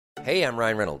Hey, I'm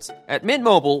Ryan Reynolds. At Mint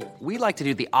Mobile, we like to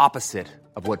do the opposite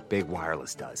of what Big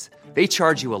Wireless does. They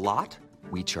charge you a lot,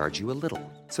 we charge you a little.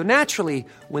 So naturally,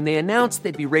 when they announced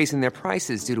they'd be raising their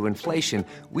prices due to inflation,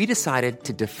 we decided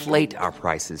to deflate our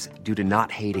prices due to not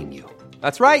hating you.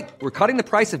 That's right. We're cutting the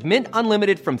price of Mint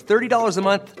Unlimited from $30 a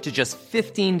month to just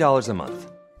 $15 a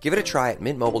month. Give it a try at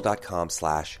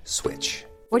mintmobile.com/switch.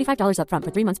 $45 up front for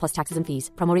 3 months plus taxes and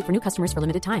fees. Promo rate for new customers for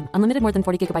limited time. Unlimited more than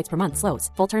 40 gigabytes per month. Slows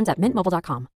full terms at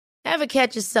mintmobile.com. Ever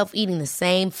catch yourself eating the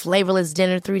same flavorless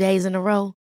dinner 3 days in a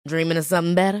row? Dreaming of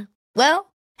something better?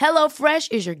 Well,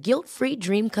 HelloFresh is your guilt-free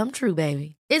dream come true,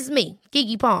 baby. It's me,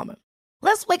 Keke Palmer.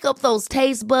 Let's wake up those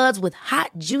taste buds with hot,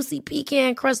 juicy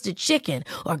pecan-crusted chicken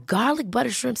or garlic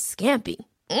butter shrimp scampi.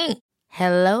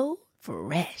 Hello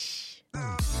Fresh.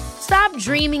 Stop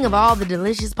dreaming of all the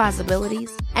delicious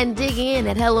possibilities and dig in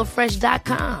at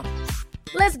HelloFresh.com.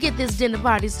 Let's get this dinner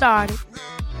party started.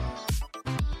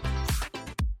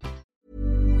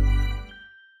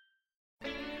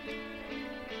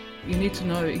 You need to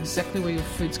know exactly where your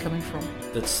food's coming from.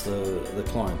 That's the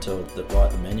clientele that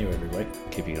write the menu every week.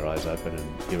 Keeping your eyes open and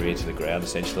your ear to the ground,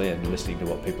 essentially, and listening to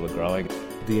what people are growing.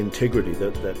 The integrity,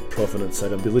 that provenance,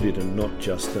 that ability to not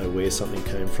just know where something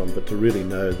came from, but to really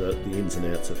know the ins and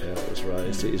outs of how it was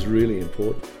raised is really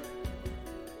important.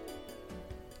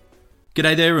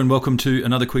 G'day there and welcome to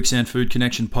another Quicksand Food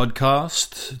Connection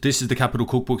podcast. This is the Capital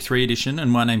Cookbook 3 edition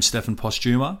and my name's Stefan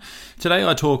Postuma. Today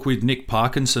I talk with Nick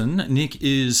Parkinson. Nick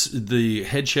is the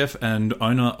head chef and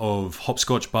owner of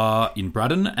Hopscotch Bar in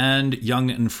Braddon and Young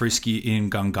and Frisky in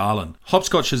Gungahlin.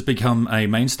 Hopscotch has become a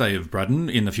mainstay of Braddon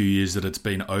in the few years that it's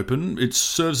been open. It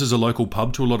serves as a local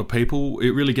pub to a lot of people.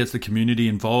 It really gets the community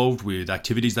involved with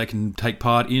activities they can take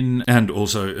part in and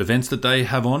also events that they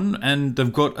have on, and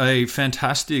they've got a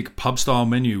fantastic pub style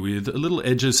menu with a little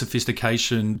edge of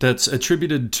sophistication that's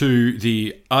attributed to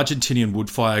the Argentinian wood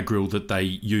fire grill that they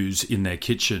use in their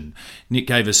kitchen. Nick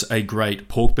gave us a great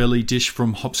pork belly dish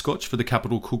from Hopscotch for the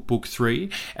Capital Cookbook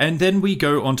 3, and then we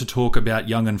go on to talk about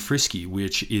Young and Frisky,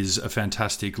 which is a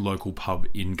fantastic local pub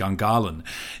in Gungahlin.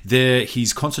 There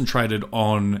he's concentrated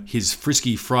on his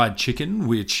Frisky fried chicken,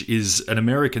 which is an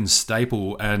American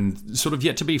staple and sort of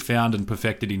yet to be found and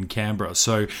perfected in Canberra.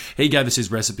 So he gave us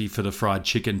his recipe for the fried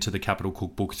chicken to the Capital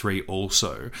Cookbook 3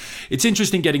 also. It's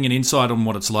interesting getting an insight on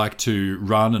what it's like to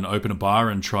run and open a bar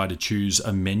and try to choose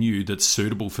a menu that's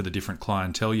suitable for the different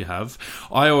clientele you have.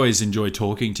 I always enjoy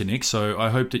talking to Nick, so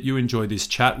I hope that you enjoy this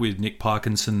chat with Nick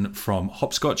Parkinson from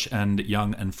Hopscotch and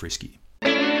Young and Frisky.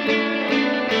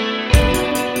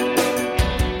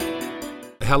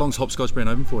 How long's Hopscotch been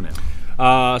open for now?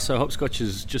 So Hopscotch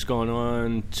has just gone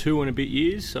on 2 and a bit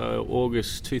years, so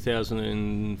August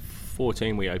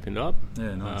 2014 we opened up.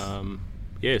 Yeah, nice.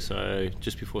 So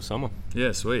just before summer.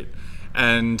 Yeah, sweet.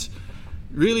 And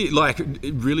really,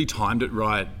 it really timed it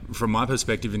right from my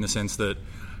perspective in the sense that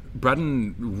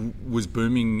Braddon was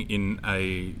booming in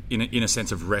a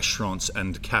sense of restaurants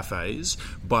and cafes,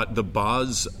 but the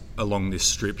bars along this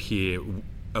strip here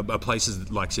are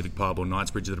places like Civic Pub or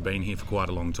Knightsbridge that have been here for quite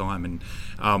a long time, and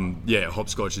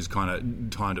Hopscotch has kind of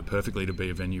timed it perfectly to be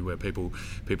a venue where people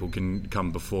can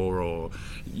come before or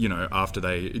after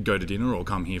they go to dinner or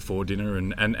come here for dinner,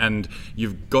 and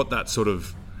you've got that sort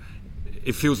of.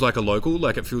 It feels like a local,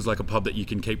 like it feels like a pub that you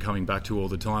can keep coming back to all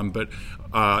the time. But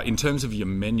in terms of your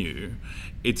menu,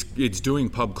 it's doing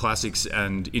pub classics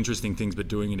and interesting things, but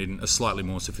doing it in a slightly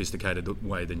more sophisticated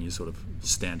way than your sort of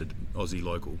standard Aussie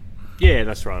local. Yeah,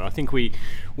 that's right. I think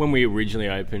when we originally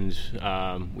opened,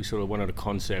 we sort of wanted a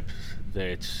concept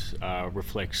that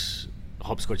reflects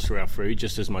Hopscotch through our food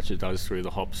just as much as it does through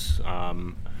the hops,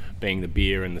 being the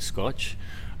beer and the scotch.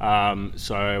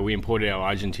 So we imported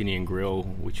our Argentinian grill,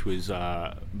 which was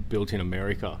built in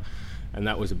America, and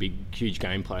that was a huge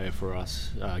game changer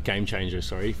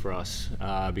for us,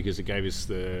 because it gave us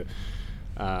the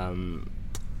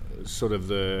sort of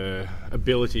the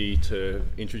ability to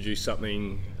introduce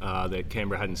something that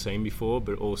Canberra hadn't seen before,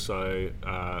 but also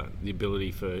the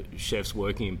ability for chefs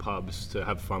working in pubs to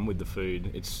have fun with the food.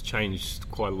 It's changed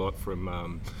quite a lot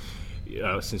from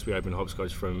since we opened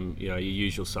Hopscotch, from your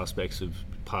usual suspects of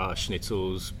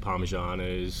schnitzels,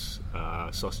 parmesanas,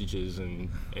 sausages and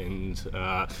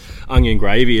onion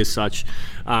gravy as such.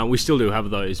 We still do have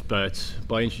those, but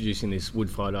by introducing this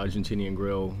wood-fired Argentinian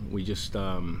grill, we just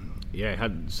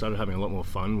started having a lot more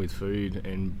fun with food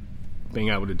and being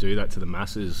able to do that to the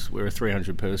masses. We're a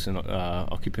 300-person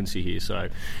occupancy here, so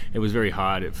it was very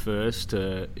hard at first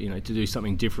to do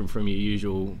something different from your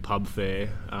usual pub fare,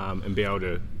 and be able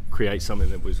to create something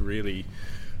that was really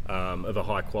of a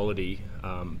high quality,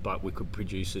 but we could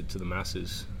produce it to the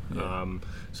masses.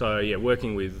 Yeah.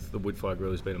 Working with the wood-fired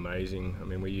grill has been amazing. I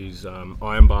mean, we use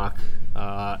ironbark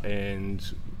and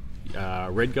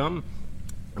red gum,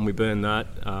 and we burn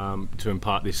that to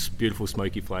impart this beautiful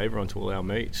smoky flavour onto all our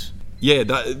meats. Yeah,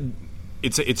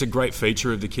 it's a great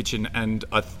feature of the kitchen, and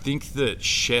I think that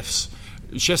chefs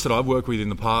that I've worked with in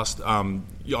the past,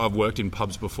 I've worked in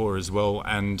pubs before as well,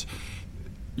 and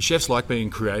chefs like being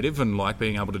creative and like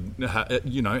being able to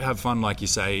have fun, like you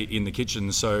say, in the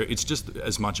kitchen. So it's just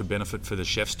as much a benefit for the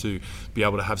chefs to be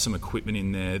able to have some equipment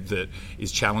in there that is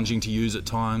challenging to use at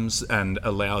times and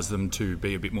allows them to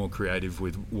be a bit more creative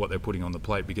with what they're putting on the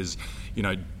plate, because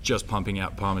just pumping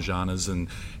out parmesanas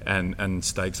and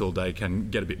steaks all day can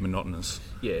get a bit monotonous.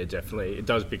 Yeah, definitely. It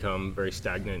does become very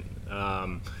stagnant.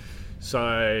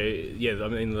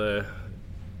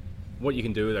 What you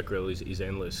can do with that grill is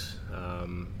endless.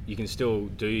 You can still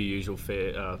do your usual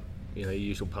fare, your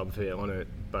usual pub fare on it,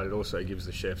 but it also gives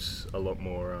the chefs a lot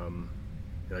more,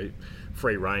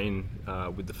 free reign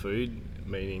with the food,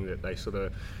 meaning that they sort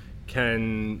of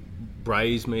can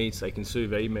braise meats, they can sous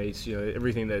vide meats,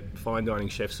 everything that fine dining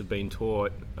chefs have been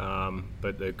taught,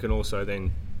 but they can also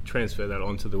then transfer that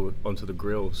onto the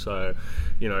grill. So,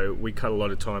 we cut a lot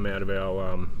of time out of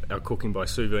our cooking by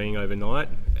sous videing overnight,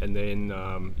 and then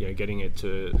getting it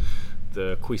to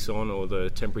the cuisson or the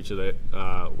temperature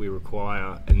that we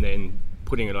require, and then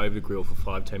putting it over the grill for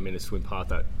 5-10 minutes to impart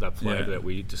that flavour that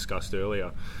we discussed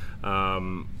earlier.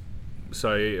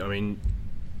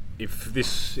 If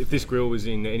this grill was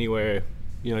in anywhere,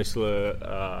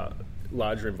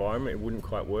 larger environment, it wouldn't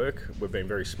quite work. We've been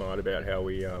very smart about how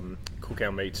we cook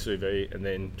our meat sous vide and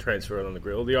then transfer it on the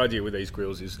grill. The idea with these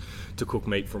grills is to cook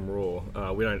meat from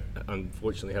raw. We don't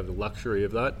unfortunately have the luxury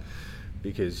of that,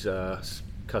 because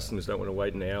customers don't want to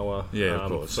wait an hour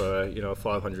for a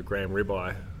 500 gram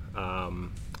ribeye,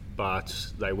 but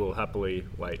they will happily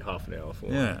wait half an hour for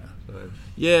it.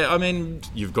 Yeah, I mean,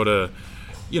 you've got to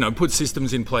put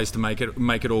systems in place to make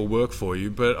it all work for you.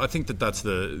 But I think that's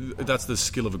the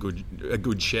skill of a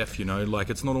good chef. Like,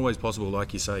 it's not always possible.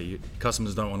 Like you say,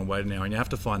 customers don't want to wait an hour, and you have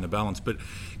to find the balance. But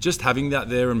just having that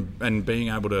there and being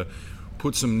able to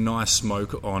put some nice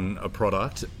smoke on a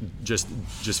product, just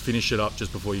finish it up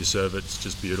just before you serve it, it's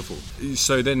just beautiful.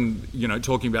 So then,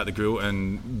 talking about the grill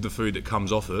and the food that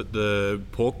comes off it, the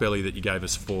pork belly that you gave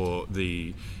us for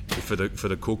the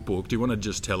cookbook, do you want to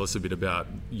just tell us a bit about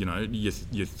your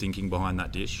thinking behind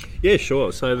that dish? Yeah,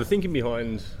 sure. So the thinking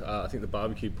behind I think the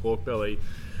barbecue pork belly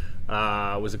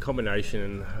was a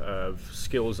combination of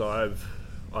skills I've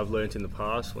learnt in the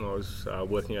past when I was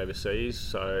working overseas.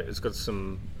 So it's got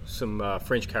some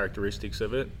French characteristics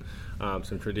of it,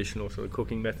 some traditional sort of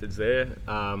cooking methods there,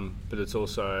 but it's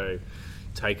also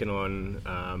taken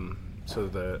on sort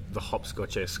of the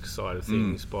hopscotch-esque side of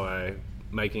things by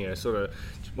making a sort of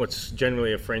what's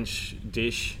generally a French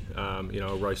dish, a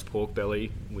roast pork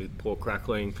belly with pork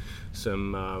crackling,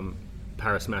 some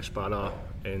Paris mashed butter,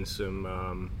 and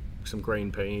some green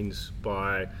beans.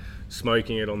 By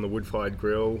smoking it on the wood-fired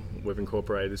grill, we've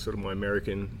incorporated sort of my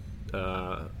American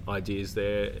ideas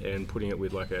there, and putting it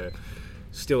with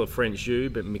still a French jus,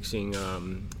 but mixing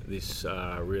this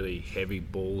really heavy,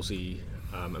 ballsy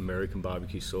American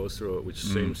barbecue sauce through it, which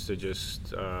seems to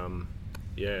just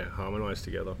harmonise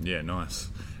together. Yeah, nice.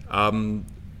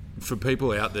 For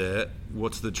people out there,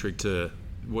 what's the trick to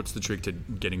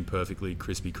getting perfectly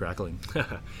crispy crackling?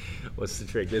 What's the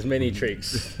trick? There's many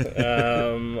tricks.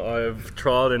 I've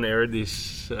tried and errored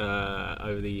this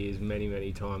over the years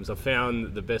many times. I've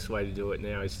found the best way to do it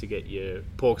now is to get your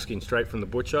pork skin straight from the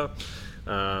butcher.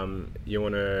 You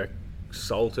want to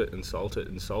salt it and salt it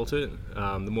and salt it.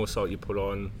 The more salt you put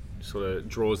on sort of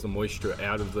draws the moisture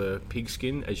out of the pig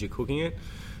skin as you're cooking it.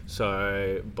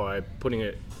 So by putting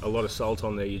a lot of salt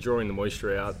on there, you're drawing the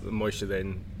moisture out. The moisture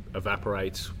then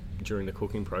evaporates during the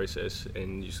cooking process,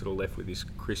 and you're sort of left with this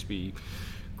crispy,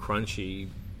 crunchy,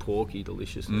 porky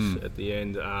deliciousness at the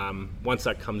end. Once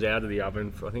that comes out of the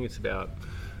oven, I think it's about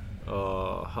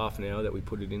half an hour that we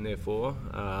put it in there for.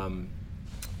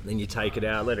 Then you take it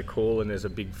out, let it cool, and there's a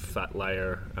big fat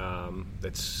layer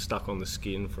that's stuck on the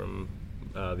skin from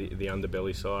the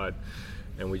underbelly side,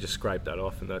 and we just scrape that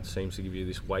off, and that seems to give you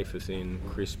this wafer thin,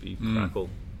 crispy crackle.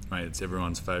 Mate, it's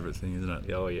everyone's favourite thing, isn't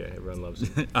it? Oh yeah, everyone loves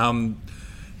it.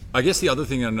 I guess the other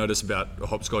thing I notice about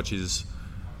hopscotch is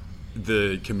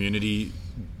the community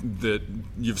that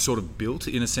you've sort of built,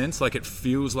 in a sense. Like, it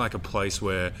feels like a place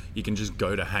where you can just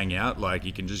go to hang out. Like,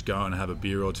 you can just go and have a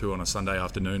beer or two on a Sunday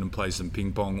afternoon and play some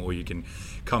ping pong, or you can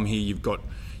come here, you've got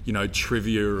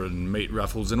trivia and meat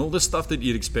raffles and all the stuff that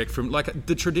you'd expect from, like,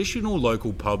 the traditional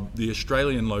local pub, the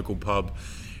Australian local pub.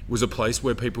 was a place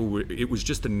where it was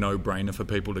just a no-brainer for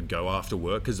people to go after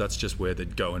work, because that's just where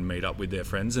they'd go and meet up with their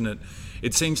friends. And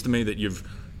it seems to me that you've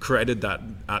created that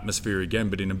atmosphere again,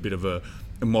 but in a bit of a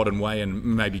modern way, and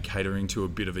maybe catering to a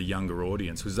bit of a younger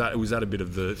audience. Was that a bit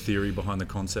of the theory behind the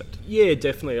concept? Yeah,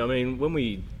 definitely. I mean, when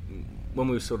we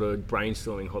were sort of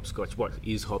brainstorming hopscotch, what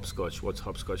is hopscotch? What's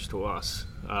hopscotch to us?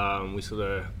 We sort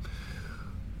of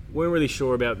weren't really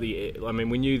sure about we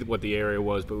knew what the area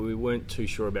was, but we weren't too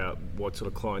sure about what sort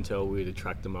of clientele we'd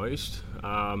attract the most.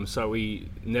 So we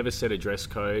never set a dress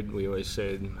code. We always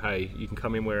said, hey, you can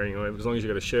come in wearing, as long as you've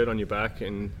got a shirt on your back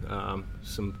and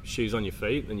some shoes on your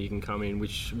feet, then you can come in,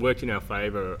 which worked in our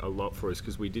favour a lot for us,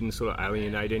 because we didn't sort of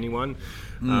alienate anyone.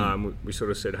 We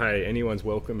sort of said, hey, anyone's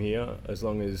welcome here, as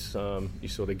long as you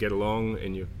sort of get along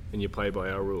and you play by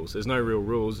our rules. There's no real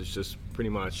rules. It's just pretty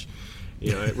much,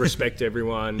 respect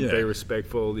everyone, be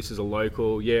respectful. This is a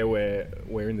local. Yeah,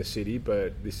 we're in the city,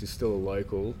 but this is still a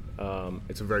local.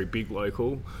 It's a very big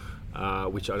local,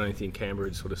 which I don't think Canberra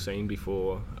had sort of seen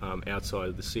before outside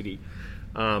of the city.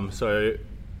 So,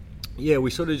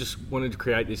 we sort of just wanted to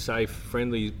create this safe,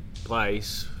 friendly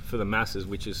place for the masses,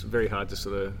 which is very hard to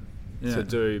sort of to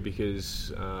do,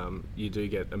 because you do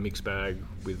get a mixed bag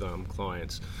with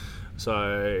clients.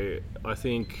 So I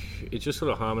think it just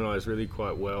sort of harmonised really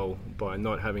quite well by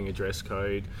not having a dress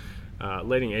code,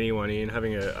 letting anyone in,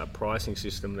 having a pricing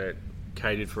system that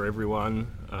catered for everyone,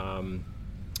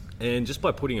 and just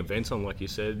by putting events on, like you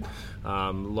said,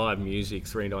 live music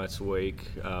 3 nights a week,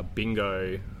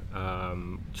 bingo,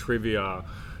 trivia,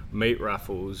 meat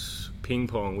raffles, ping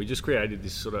pong. We just created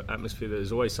this sort of atmosphere that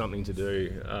there's always something to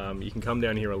do. You can come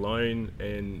down here alone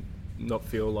and not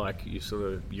feel like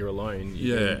you're alone.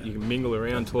 You can mingle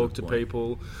around, talk to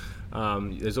people.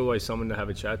 There's always someone to have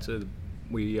a chat to.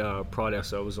 We pride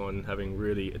ourselves on having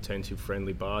really attentive,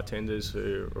 friendly bartenders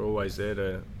who are always there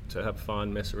to have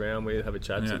fun, mess around with, have a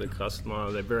chat to the customer.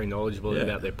 They're very knowledgeable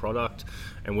about their product,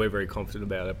 and we're very confident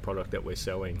about the product that we're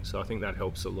selling. So I think that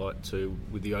helps a lot too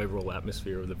with the overall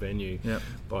atmosphere of the venue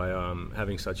by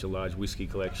having such a large whiskey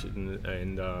collection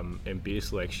and beer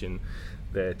selection,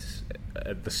 that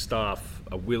the staff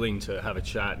are willing to have a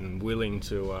chat and willing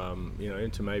to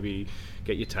to maybe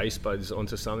get your taste buds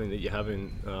onto something that you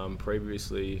haven't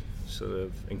previously sort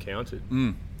of encountered.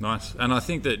 Nice. And I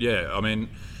think that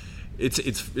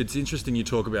it's interesting you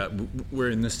talk about we're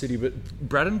in the city, but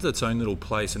Braddon's its own little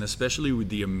place, and especially with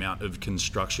the amount of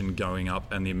construction going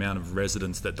up and the amount of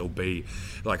residents that there'll be.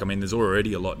 There's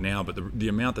already a lot now, but the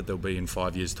amount that there'll be in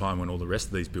 5 years' time when all the rest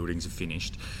of these buildings are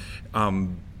finished.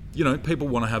 People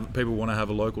want to have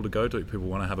a local to go to. People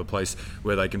want to have a place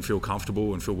where they can feel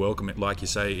comfortable and feel welcome. Like you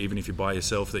say, even if you're by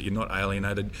yourself, that you're not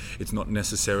alienated. It's not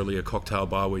necessarily a cocktail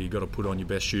bar where you've got to put on your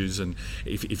best shoes, and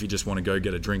if you just want to go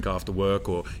get a drink after work,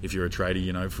 or if you're a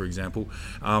tradie, for example.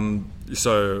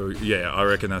 I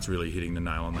reckon that's really hitting the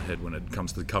nail on the head when it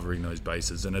comes to covering those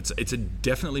bases. And it's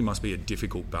definitely must be a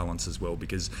difficult balance as well,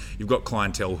 because you've got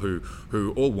clientele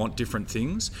who all want different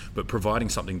things, but providing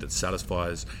something that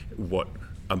satisfies what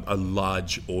a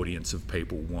large audience of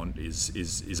people want is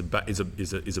a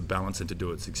balance, and to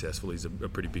do it successfully is a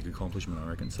pretty big accomplishment, I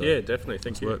reckon. So yeah, definitely.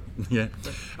 Thank you. Yeah.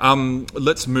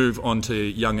 Let's move on to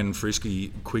Young and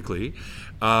Frisky quickly.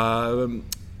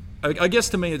 I guess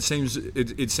to me it seems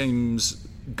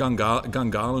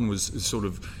Gungahlin was sort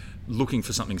of looking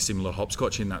for something similar to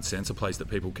hopscotch in that sense, a place that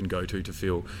people can go to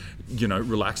feel,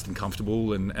 relaxed and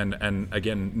comfortable, and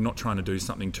again, not trying to do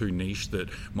something too niche that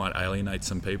might alienate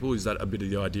some people. Is that a bit of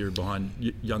the idea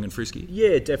behind Young and Frisky?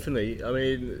 Yeah, definitely. I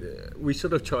mean, we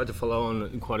sort of tried to follow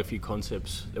on quite a few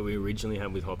concepts that we originally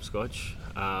had with hopscotch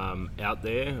out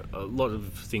there. A lot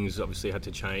of things obviously had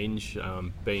to change,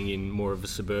 being in more of a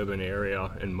suburban area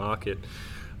and market.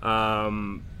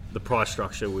 The price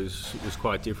structure was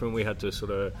quite different. We had to sort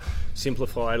of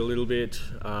simplify it a little bit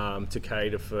to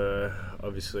cater for,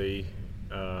 obviously,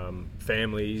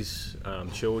 families,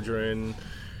 children.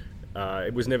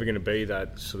 It was never going to be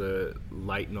that sort of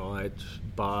late night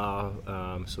bar,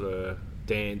 sort of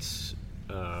dance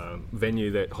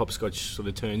venue that hopscotch sort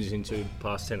of turns into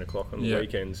past 10 o'clock on the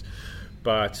weekends.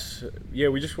 But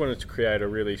we just wanted to create a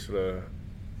really sort of,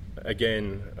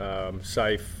 again,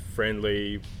 safe,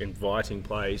 friendly, inviting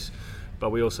place, but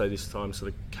we also this time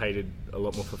sort of catered a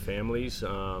lot more for families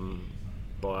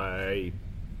by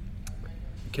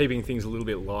keeping things a little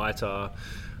bit lighter,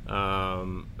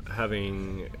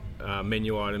 having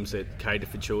menu items that cater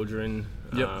for children,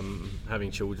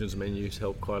 having children's menus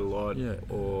help quite a lot,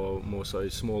 or more so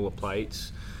smaller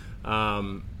plates,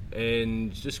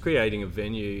 and just creating a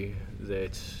venue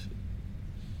that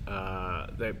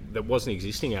that wasn't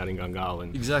existing out in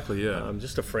Gungahlin. Exactly, yeah.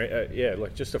 Just a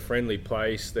just a friendly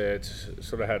place that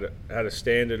sort of had a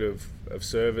standard of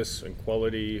service and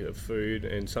quality of food,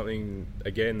 and something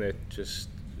again that just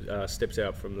steps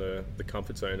out from the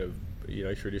comfort zone of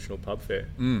traditional pub fare.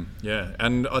 Yeah,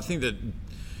 and I think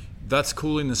that's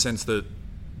cool in the sense that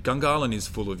Gungahlin is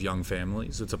full of young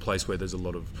families. It's a place where there's a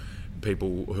lot of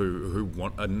people who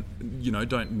want,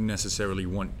 don't necessarily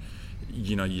want,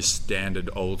 your standard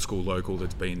old school local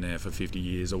that's been there for 50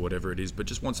 years or whatever it is, but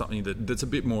just want something that's a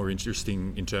bit more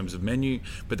interesting in terms of menu,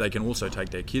 but they can also take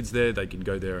their kids there, they can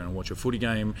go there and watch a footy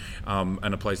game,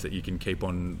 and a place that you can keep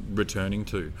on returning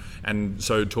to. And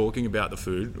so talking about the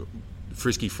food,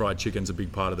 Frisky fried chicken's a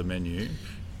big part of the menu.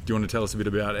 Do you want to tell us a bit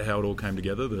about how it all came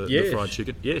together, the fried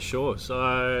chicken? Yeah, sure.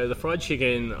 So the fried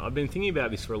chicken, I've been thinking about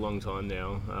this for a long time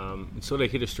now. It sort of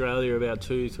hit Australia about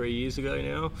 2-3 years ago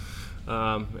now.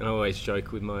 And I always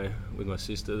joke with my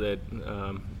sister that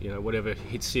whatever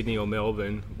hits Sydney or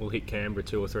Melbourne will hit Canberra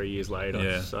 2 or 3 years later.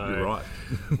 Yeah, so you're right.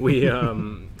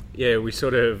 we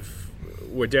sort of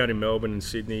we're down in Melbourne and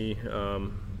Sydney,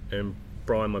 and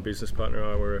Brian, my business partner,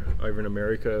 and I were over in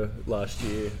America last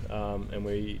year,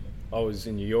 and I was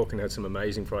in New York and had some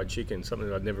amazing fried chicken, something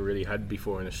that I'd never really had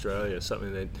before in Australia,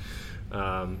 something that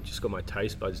just got my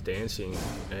taste buds dancing,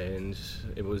 and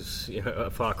it was a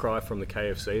far cry from the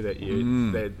KFC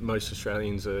that most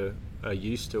Australians are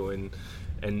used to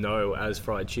and know as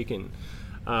fried chicken.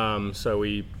 So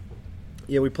we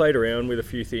played around with a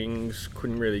few things,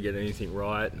 couldn't really get anything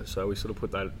right, so we sort of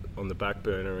put that on the back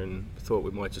burner and thought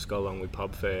we might just go along with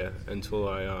pub fare until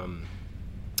I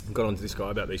got onto this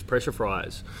guy about these pressure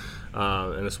fryers,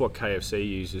 and it's what KFC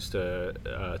uses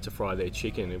to fry their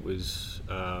chicken. It was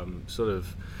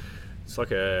it's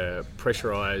like a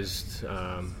pressurized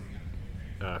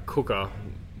cooker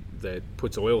that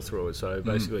puts oil through it. So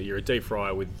basically, you're a deep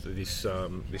fryer with this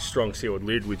strong sealed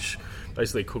lid, which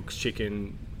basically cooks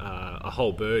chicken, a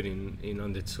whole bird in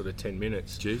under sort of 10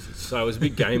 minutes. Jesus! So it was a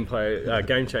big game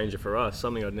changer for us,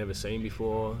 something I'd never seen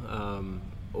before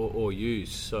or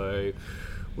used. So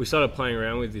we started playing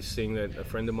around with this thing that a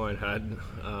friend of mine had,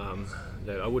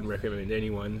 that I wouldn't recommend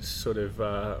anyone sort of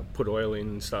put oil in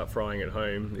and start frying at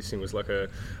home. This thing was like a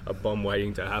bomb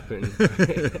waiting to happen,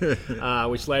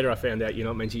 which later I found out you're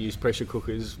not meant to use pressure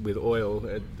cookers with oil.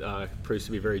 It proves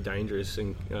to be very dangerous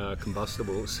and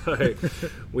combustible. So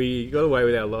we got away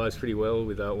with our lives pretty well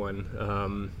with that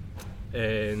one.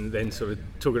 And then sort of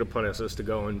took it upon ourselves to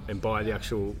go and buy the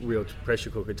actual real pressure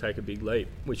cooker, take a big leap,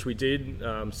 which we did,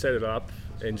 set it up,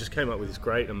 and just came up with this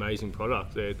great, amazing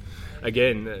product that,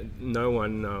 again, no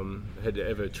one had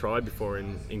ever tried before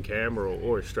in Canberra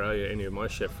or Australia, any of my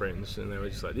chef friends, and they were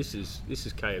just like, this is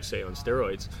KFC on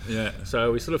steroids. Yeah.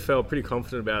 So we sort of felt pretty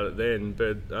confident about it then,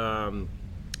 but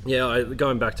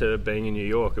going back to being in New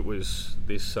York, it was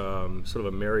this sort of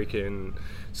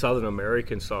Southern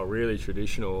American style, really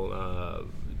traditional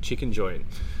chicken joint.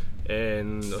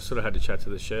 And I sort of had to chat to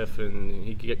the chef, and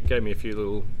he gave me a few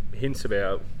little hints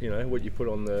about what you put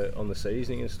on the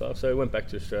seasoning and stuff. So I went back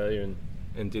to Australia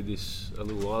and did this a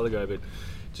little while ago, but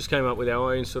just came up with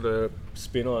our own sort of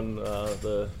spin on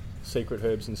the secret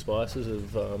herbs and spices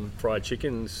of fried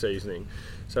chicken seasoning.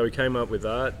 So we came up with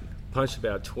that, punched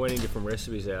about 20 different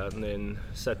recipes out, and then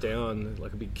sat down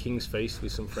like a big king's feast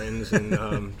with some friends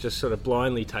and just sort of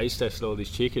blindly taste tested all this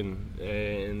chicken.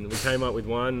 And we came up with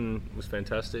one, it was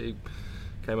fantastic.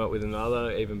 Came up with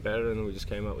another, even better, and we just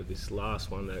came up with this last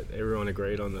one that everyone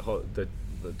agreed on, the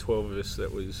 12 of us,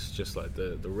 that was just like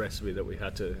the recipe that we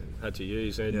had to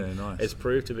use. And nice. It's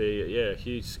proved to be a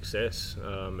huge success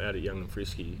out at Young and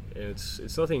Frisky. And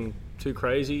it's nothing too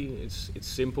crazy. It's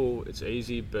simple, it's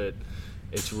easy, but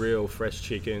it's real fresh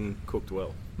chicken cooked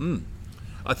well.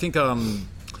 I think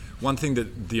one thing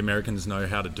that the Americans know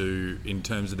how to do in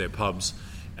terms of their pubs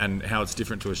and how it's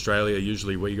different to Australia,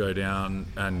 usually we go down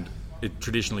and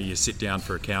traditionally you sit down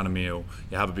for a counter meal,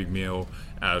 you have a big meal,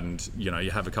 and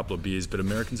you have a couple of beers. But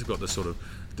Americans have got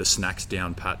the snacks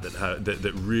down pat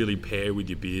that really pair with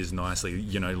your beers nicely.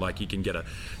 Like you can get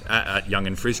at Young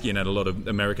and Frisky and at a lot of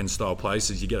American style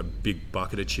places, you get a big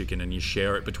bucket of chicken and you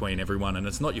share it between everyone, and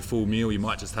it's not your full meal. You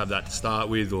might just have that to start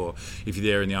with, or if you're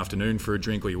there in the afternoon for a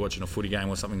drink or you're watching a footy game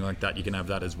or something like that, you can have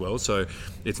that as well. So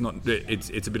it's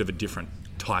a bit of a different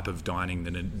type of dining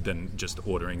than just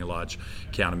ordering a large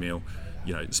counter meal,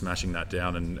 smashing that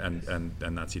down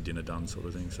and that's your dinner done, sort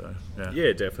of thing. So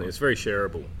yeah, definitely, it's very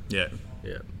shareable. Yeah.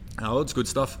 Oh, it's good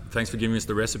stuff. Thanks for giving us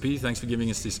the recipe. Thanks for giving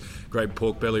us this great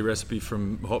pork belly recipe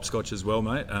from Hopscotch as well,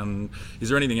 mate. Is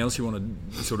there anything else you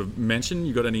want to sort of mention?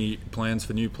 You got any plans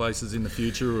for new places in the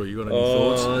future, or you got any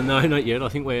thoughts? No, not yet. I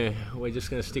think we're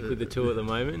just going to stick with the two at the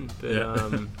moment.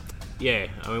 But yeah,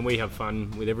 I mean, we have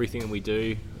fun with everything that we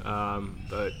do.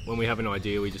 But when we have an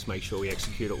idea, we just make sure we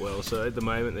execute it well. So at the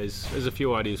moment, there's a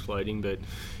few ideas floating, but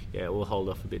yeah, we'll hold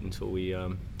off a bit until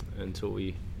we're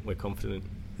confident.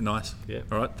 Nice. Yeah.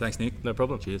 All right. Thanks, Nick. No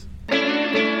problem. Cheers.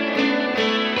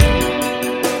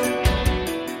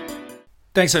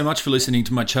 Thanks so much for listening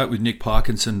to my chat with Nick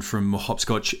Parkinson from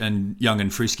Hopscotch and Young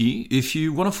and Frisky. If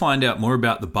you want to find out more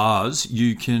about the bars,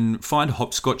 you can find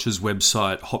Hopscotch's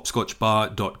website,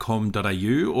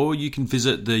 hopscotchbar.com.au, or you can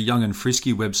visit the Young and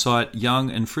Frisky website,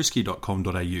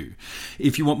 youngandfrisky.com.au.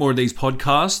 If you want more of these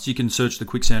podcasts, you can search the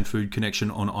Quicksand Food Connection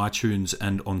on iTunes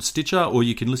and on Stitcher, or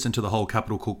you can listen to the whole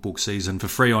Capital Cookbook season for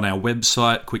free on our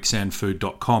website,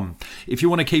 quicksandfood.com. If you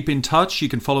want to keep in touch, you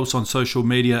can follow us on social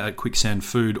media at Quicksand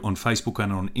Food on Facebook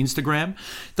and on Instagram.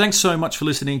 Thanks so much for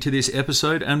listening to this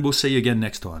episode, and we'll see you again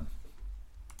next time.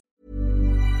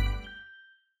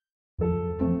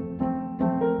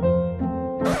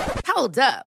 Hold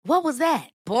up. What was that?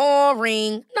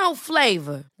 Boring. No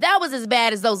flavor. That was as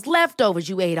bad as those leftovers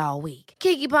you ate all week.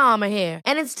 Keke Palmer here,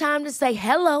 and it's time to say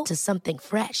hello to something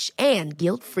fresh and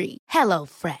guilt-free. Hello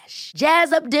Fresh.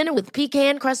 Jazz up dinner with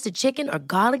pecan-crusted chicken or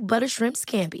garlic butter shrimp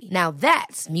scampi. Now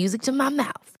that's music to my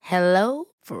mouth. Hello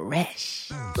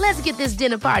Fresh. Let's get this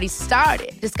dinner party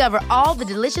started. Discover all the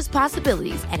delicious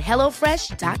possibilities at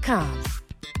HelloFresh.com.